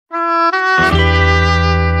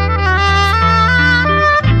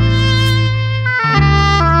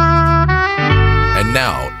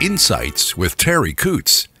Insights with Terri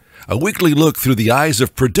Ep.112, a weekly look through the eyes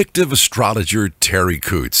of predictive astrologer Terri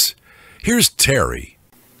Ep.112. Here's Terri.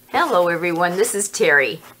 Hello everyone, this is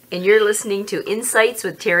Terri, and you're listening to Insights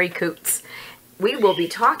with Terri Ep.112. We will be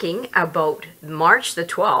talking about March the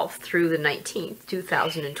 12th through the 19th,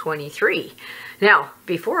 2023. Now,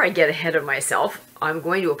 before I get ahead of myself, I'm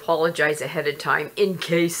going to apologize ahead of time in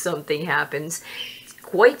case something happens. It's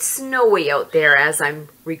quite snowy out there as I'm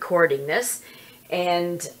recording this,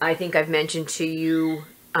 and I think I've mentioned to you,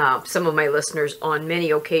 some of my listeners, on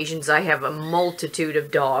many occasions, I have a multitude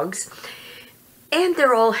of dogs. And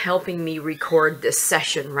they're all helping me record this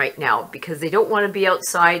session right now because they don't want to be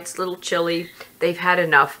outside. It's a little chilly. They've had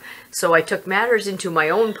enough. So I took matters into my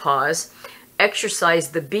own paws,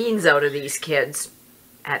 exercised the beans out of these kids.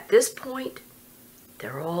 At this point,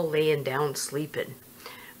 they're all laying down sleeping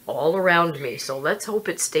all around me. So let's hope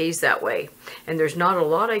it stays that way. And there's not a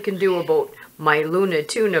lot I can do about my Luna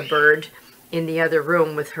Tuna bird in the other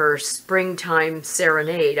room with her springtime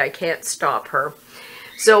serenade. I can't stop her.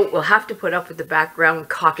 So we'll have to put up with the background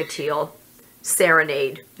cockatiel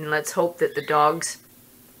serenade, and let's hope that the dogs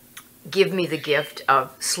give me the gift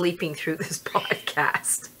of sleeping through this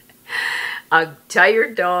podcast. A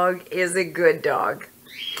tired dog is a good dog.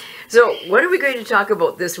 So what are we going to talk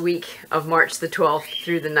about this week of March the 12th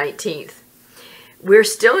through the 19th? We're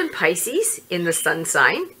still in Pisces in the sun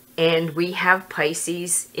sign. And we have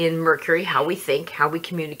Pisces in Mercury, how we think, how we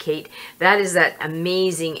communicate. That is that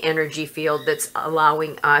amazing energy field that's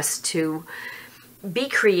allowing us to be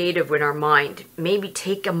creative with our mind. Maybe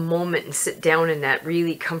take a moment and sit down in that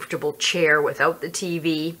really comfortable chair without the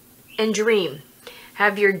TV and dream.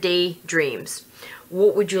 Have your day dreams.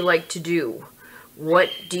 What would you like to do?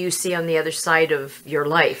 What do you see on the other side of your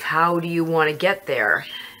life? How do you want to get there?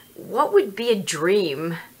 What would be a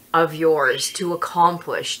dream of yours to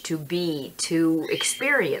accomplish, to be, to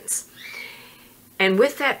experience? And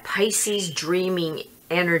with that Pisces dreaming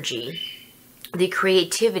energy, the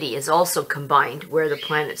creativity is also combined where the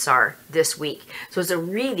planets are this week. So it's a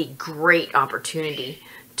really great opportunity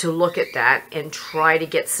to look at that and try to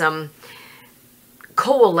get some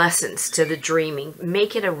coalescence to the dreaming.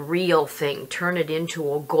 Make it a real thing. Turn it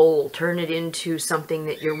into a goal. Turn it into something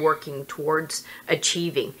that you're working towards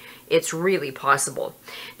achieving. It's really possible.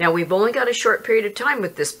 Now, we've only got a short period of time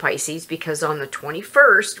with this Pisces because on the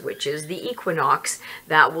 21st, which is the equinox,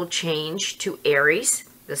 that will change to Aries,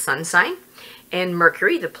 the sun sign, and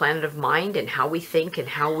Mercury, the planet of mind and how we think and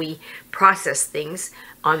how we process things,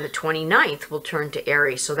 on the 29th will turn to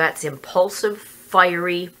Aries. So that's impulsive,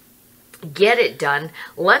 fiery, get it done,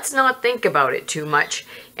 let's not think about it too much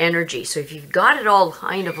energy. So if you've got it all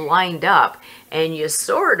kind of lined up and you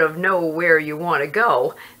sort of know where you want to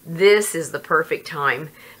go, this is the perfect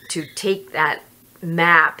time to take that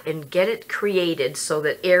map and get it created so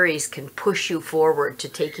that Aries can push you forward to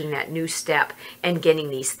taking that new step and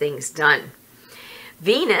getting these things done.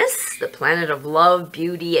 Venus, the planet of love,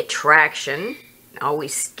 beauty, attraction,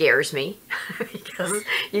 always scares me because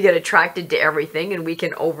you get attracted to everything and we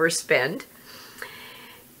can overspend.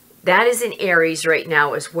 That is in Aries right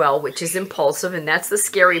now as well, which is impulsive, and that's the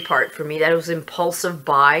scary part for me. Those impulsive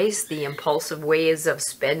buys, the impulsive ways of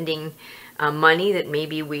spending money that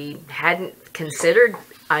maybe we hadn't considered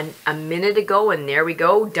a minute ago, and there we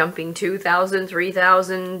go, dumping $2,000,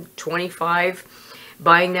 $3,000, $25,000,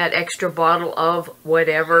 buying that extra bottle of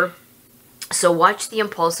whatever. So watch the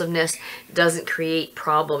impulsiveness doesn't create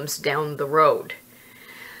problems down the road.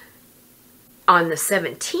 On the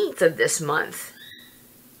 17th of this month,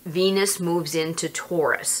 Venus moves into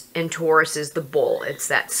Taurus, and Taurus is the bull. It's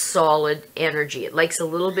that solid energy. It likes a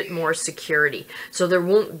little bit more security. So there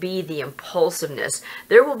won't be the impulsiveness.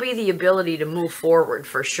 There will be the ability to move forward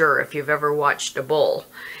for sure if you've ever watched a bull,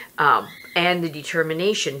 and the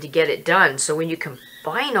determination to get it done. So when you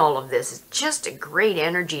combine all of this, it's just a great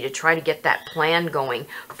energy to try to get that plan going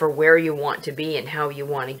for where you want to be and how you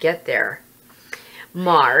want to get there.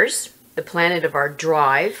 Mars, the planet of our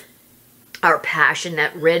drive, our passion,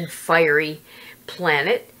 that red fiery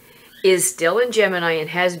planet, is still in Gemini and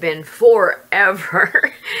has been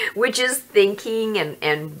forever, which is thinking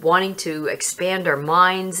and wanting to expand our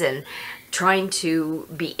minds and trying to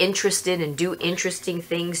be interested and do interesting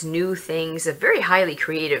things, new things, a very highly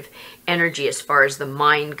creative energy as far as the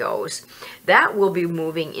mind goes. That will be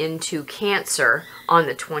moving into Cancer on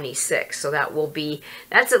the 26th. So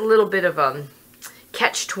that's a little bit of a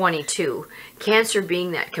catch-22. Cancer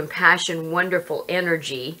being that compassion, wonderful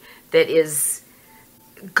energy that is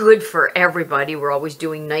good for everybody. We're always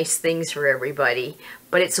doing nice things for everybody,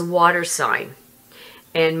 but it's a water sign.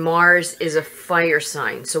 And Mars is a fire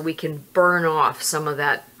sign, so we can burn off some of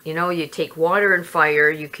that You know, you take water and fire,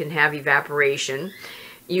 you can have evaporation,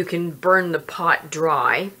 you can burn the pot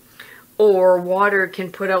dry, or water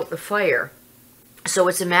can put out the fire. So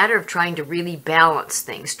it's a matter of trying to really balance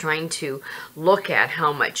things, trying to look at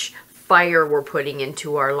how much fire we're putting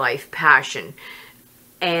into our life, passion,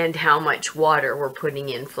 and how much water we're putting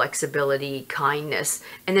in, flexibility, kindness,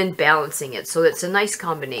 and then balancing it. So it's a nice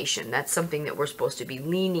combination. That's something that we're supposed to be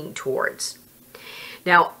leaning towards.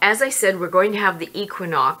 Now, as I said, we're going to have the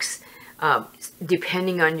equinox,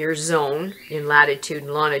 depending on your zone in latitude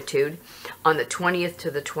and longitude, on the 20th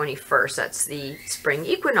to the 21st. That's the spring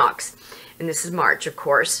equinox. And this is March, of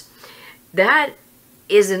course. That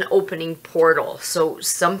is an opening portal. So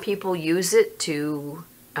some people use it to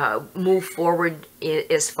move forward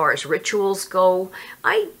as far as rituals go.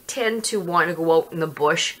 I tend to want to go out in the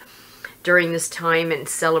bush during this time and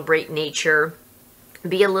celebrate nature.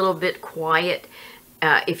 Be a little bit quiet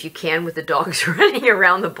if you can, with the dogs running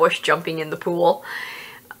around the bush, jumping in the pool.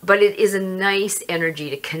 But it is a nice energy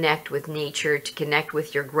to connect with nature, to connect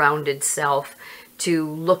with your grounded self, to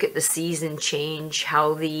look at the season change,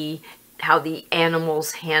 how the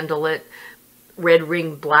animals handle it.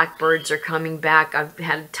 Red-winged blackbirds are coming back. I've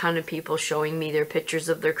had a ton of people showing me their pictures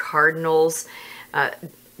of their cardinals.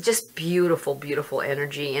 Just beautiful, beautiful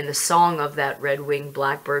energy. And the song of that red-winged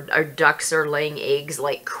blackbird. Our ducks are laying eggs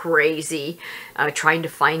like crazy, trying to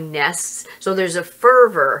find nests. So there's a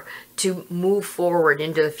fervor to move forward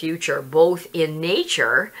into the future, both in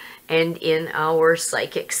nature and in our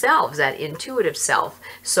psychic selves, that intuitive self.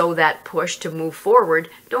 So that push to move forward,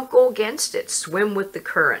 don't go against it. Swim with the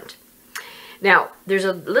current. Now, there's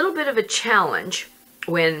a little bit of a challenge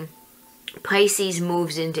when Pisces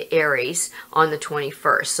moves into Aries on the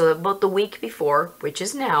 21st. So about the week before, which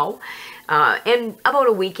is now, and about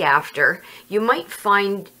a week after, you might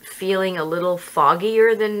find feeling a little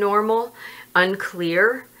foggier than normal,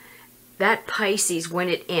 unclear. That Pisces, when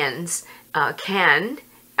it ends, can...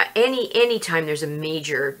 Anytime there's a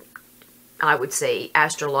major, I would say,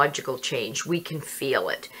 astrological change, we can feel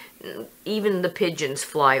it. Even the pigeons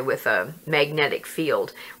fly with a magnetic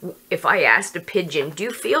field. If I asked a pigeon, do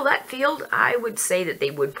you feel that field? I would say that they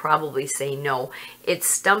would probably say no. It's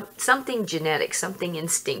something genetic, something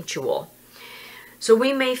instinctual. So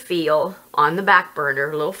we may feel on the back burner,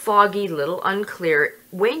 a little foggy, a little unclear.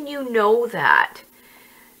 When you know that,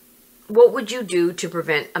 what would you do to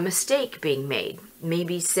prevent a mistake being made?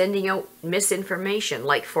 Maybe sending out misinformation,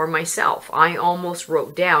 like for myself. I almost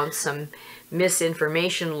wrote down some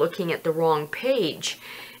misinformation looking at the wrong page.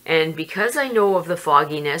 And because I know of the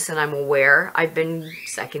fogginess and I'm aware, I've been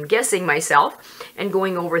second guessing myself and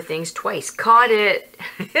going over things twice. Caught it.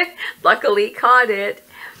 Luckily caught it.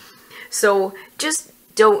 So just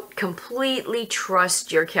don't completely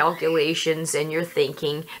trust your calculations and your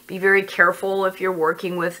thinking. Be very careful if you're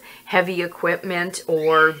working with heavy equipment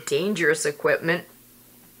or dangerous equipment.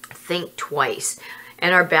 Think twice.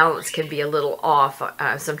 And our balance can be a little off.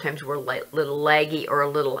 Sometimes we're a little laggy or a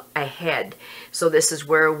little ahead. So this is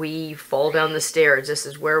where we fall down the stairs. This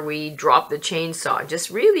is where we drop the chainsaw. Just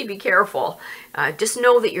really be careful. Just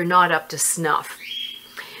know that you're not up to snuff.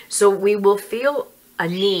 So we will feel a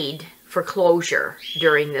need for closure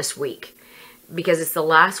during this week, because it's the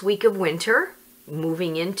last week of winter,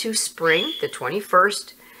 moving into spring, the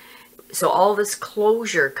 21st. So all this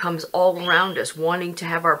closure comes all around us, wanting to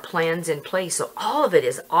have our plans in place. So all of it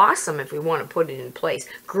is awesome if we want to put it in place.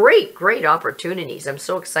 Great, great opportunities. I'm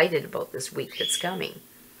so excited about this week that's coming.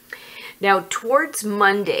 Now, towards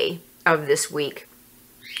Monday of this week,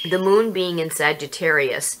 the moon being in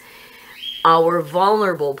Sagittarius, our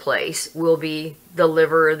vulnerable place will be the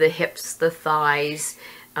liver, the hips, the thighs,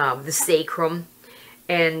 the sacrum.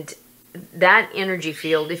 And that energy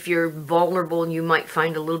field, if you're vulnerable, you might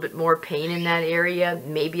find a little bit more pain in that area,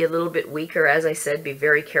 maybe a little bit weaker. As I said, be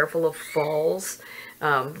very careful of falls.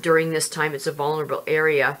 During this time, it's a vulnerable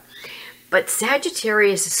area. But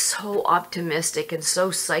Sagittarius is so optimistic and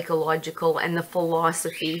so psychological, and the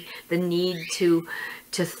philosophy, the need to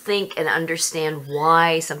think and understand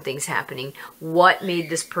why something's happening. What made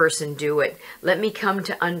this person do it? Let me come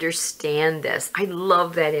to understand this. I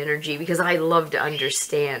love that energy because I love to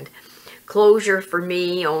understand. Closure for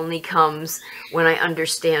me only comes when I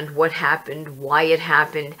understand what happened, why it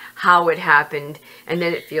happened, how it happened, and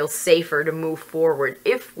then it feels safer to move forward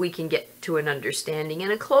if we can get to an understanding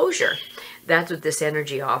and a closure. That's what this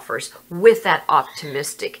energy offers, with that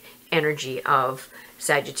optimistic energy of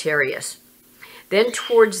Sagittarius. Then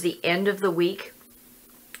towards the end of the week,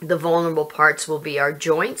 the vulnerable parts will be our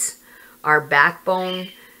joints, our backbone,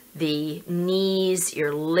 the knees,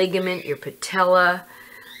 your ligament, your patella,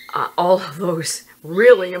 all of those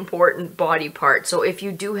really important body parts. So if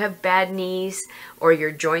you do have bad knees or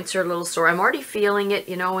your joints are a little sore, I'm already feeling it,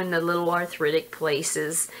 you know, in the little arthritic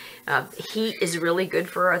places. Heat is really good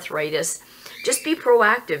for arthritis. Just be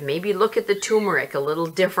proactive. Maybe look at the turmeric a little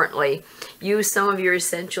differently. Use some of your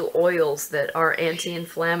essential oils that are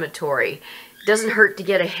anti-inflammatory. It doesn't hurt to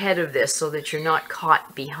get ahead of this so that you're not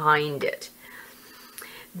caught behind it.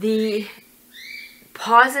 The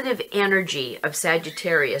positive energy of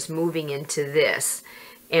Sagittarius moving into this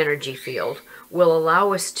energy field will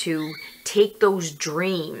allow us to take those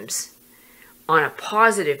dreams on a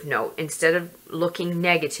positive note instead of looking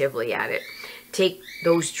negatively at it. Take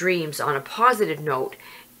those dreams on a positive note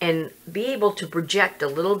and be able to project a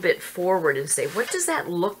little bit forward and say, what does that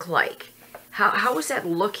look like? How is that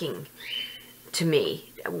looking to me?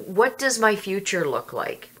 What does my future look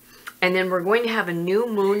like? And then we're going to have a new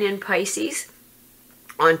moon in Pisces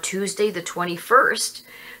on Tuesday the 21st.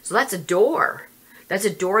 So that's a door. That's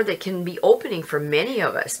a door that can be opening for many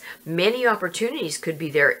of us. Many opportunities could be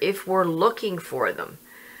there if we're looking for them.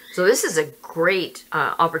 So this is a great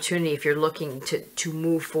opportunity if you're looking to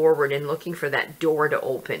move forward and looking for that door to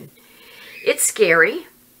open. It's scary.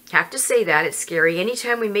 Have to say that. It's scary.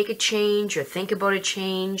 Anytime we make a change or think about a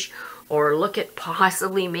change or look at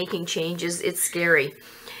possibly making changes, it's scary.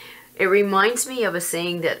 It reminds me of a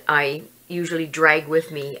saying that I usually drag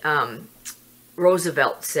with me.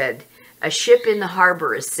 Roosevelt said, "A ship in the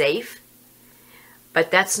harbor is safe,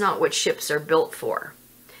 but that's not what ships are built for."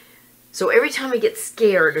 So every time I get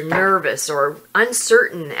scared or nervous or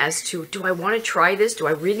uncertain as to, do I want to try this? Do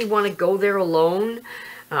I really want to go there alone?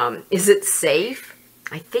 Is it safe?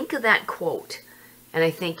 I think of that quote and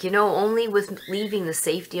I think, you know, only with leaving the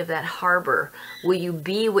safety of that harbor will you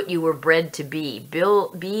be what you were bred to be,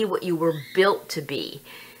 be what you were built to be.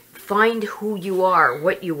 Find who you are,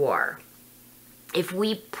 what you are. If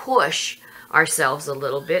we push ourselves a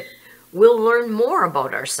little bit, we'll learn more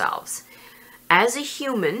about ourselves. As a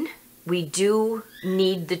human, we do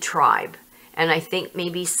need the tribe. And I think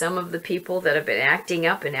maybe some of the people that have been acting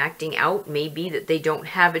up and acting out may be that they don't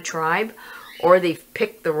have a tribe, or they've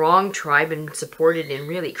picked the wrong tribe and supported in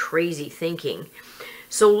really crazy thinking.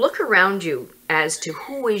 So look around you as to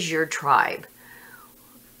who is your tribe.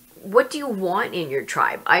 What do you want in your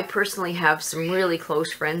tribe? I personally have some really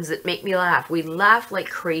close friends that make me laugh. We laugh like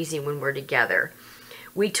crazy when we're together.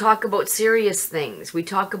 We talk about serious things. We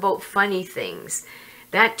talk about funny things.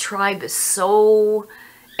 That tribe is so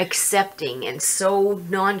accepting and so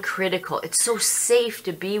non-critical. It's so safe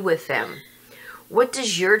to be with them. What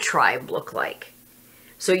does your tribe look like?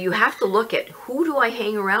 So you have to look at, who do I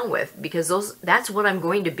hang around with? Because that's what I'm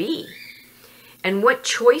going to be. And what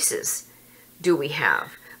choices do we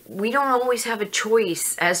have? We don't always have a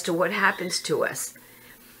choice as to what happens to us.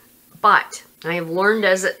 But I have learned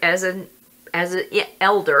as an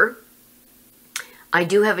elder, I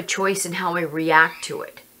do have a choice in how I react to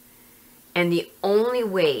it. And the only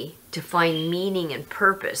way to find meaning and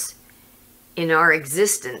purpose in our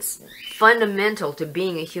existence, fundamental to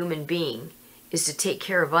being a human being, is to take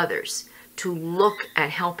care of others, to look at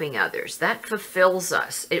helping others. That fulfills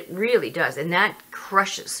us. It really does. And that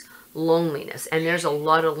crushes loneliness. And there's a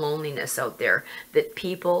lot of loneliness out there that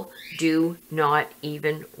people do not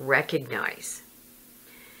even recognize.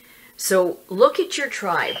 So look at your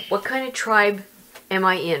tribe. What kind of tribe am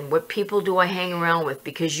I in? What people do I hang around with?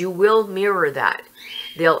 Because you will mirror that.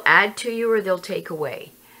 They'll add to you or they'll take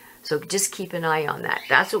away. So just keep an eye on that.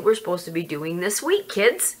 That's what we're supposed to be doing this week,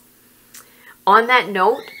 kids. On that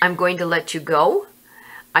note, I'm going to let you go.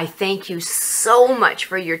 I thank you so much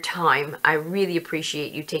for your time. I really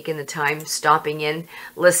appreciate you taking the time, stopping in,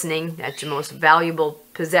 listening. That's the most valuable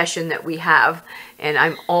possession that we have. And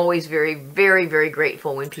I'm always very, very, very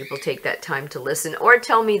grateful when people take that time to listen or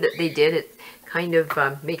tell me that they did. It kind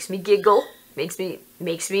of makes me giggle, makes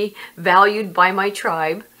me valued by my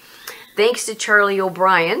tribe. Thanks to Charlie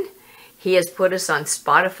O'Brien. He has put us on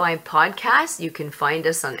Spotify podcasts. You can find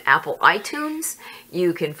us on Apple iTunes.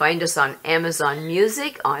 You can find us on Amazon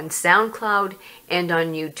Music, on SoundCloud, and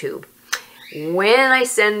on YouTube. When I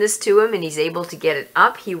send this to him and he's able to get it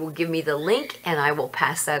up, he will give me the link and I will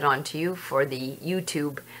pass that on to you for the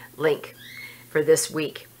YouTube link for this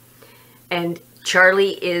week. And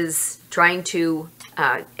Charlie is trying to,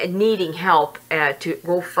 needing help to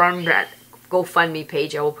go fund that GoFundMe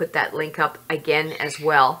page. I will put that link up again as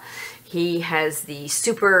well. He has the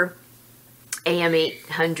Super AM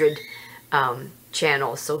 800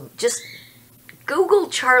 channel. So just Google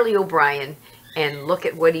Charlie O'Brien and look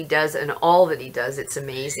at what he does and all that he does. It's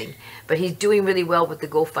amazing. But he's doing really well with the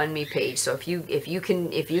GoFundMe page. So if you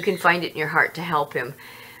can find it in your heart to help him,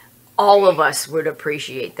 All of us would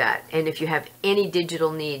appreciate that. And if you have any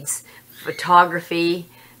digital needs, photography,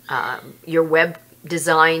 your web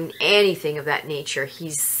design, anything of that nature,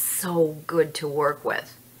 he's so good to work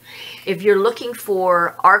with. If you're looking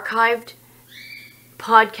for archived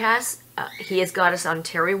podcasts, he has got us on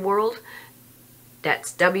Terri World.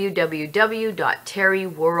 That's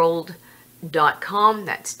www.terriworld.com.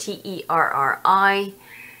 That's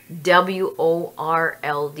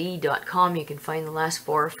TerriWorld.com. You can find the last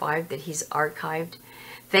 4 or 5 that he's archived.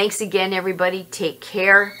 Thanks again, everybody. Take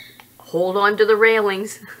care. Hold on to the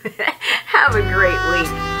railings. Have a great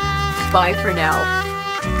week. Bye for now.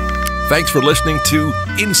 Thanks for listening to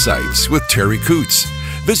Insights with Terri Coots.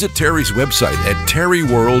 Visit Terri's website at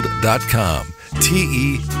terriworld.com.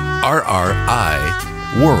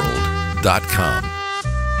 TerriWorld.com.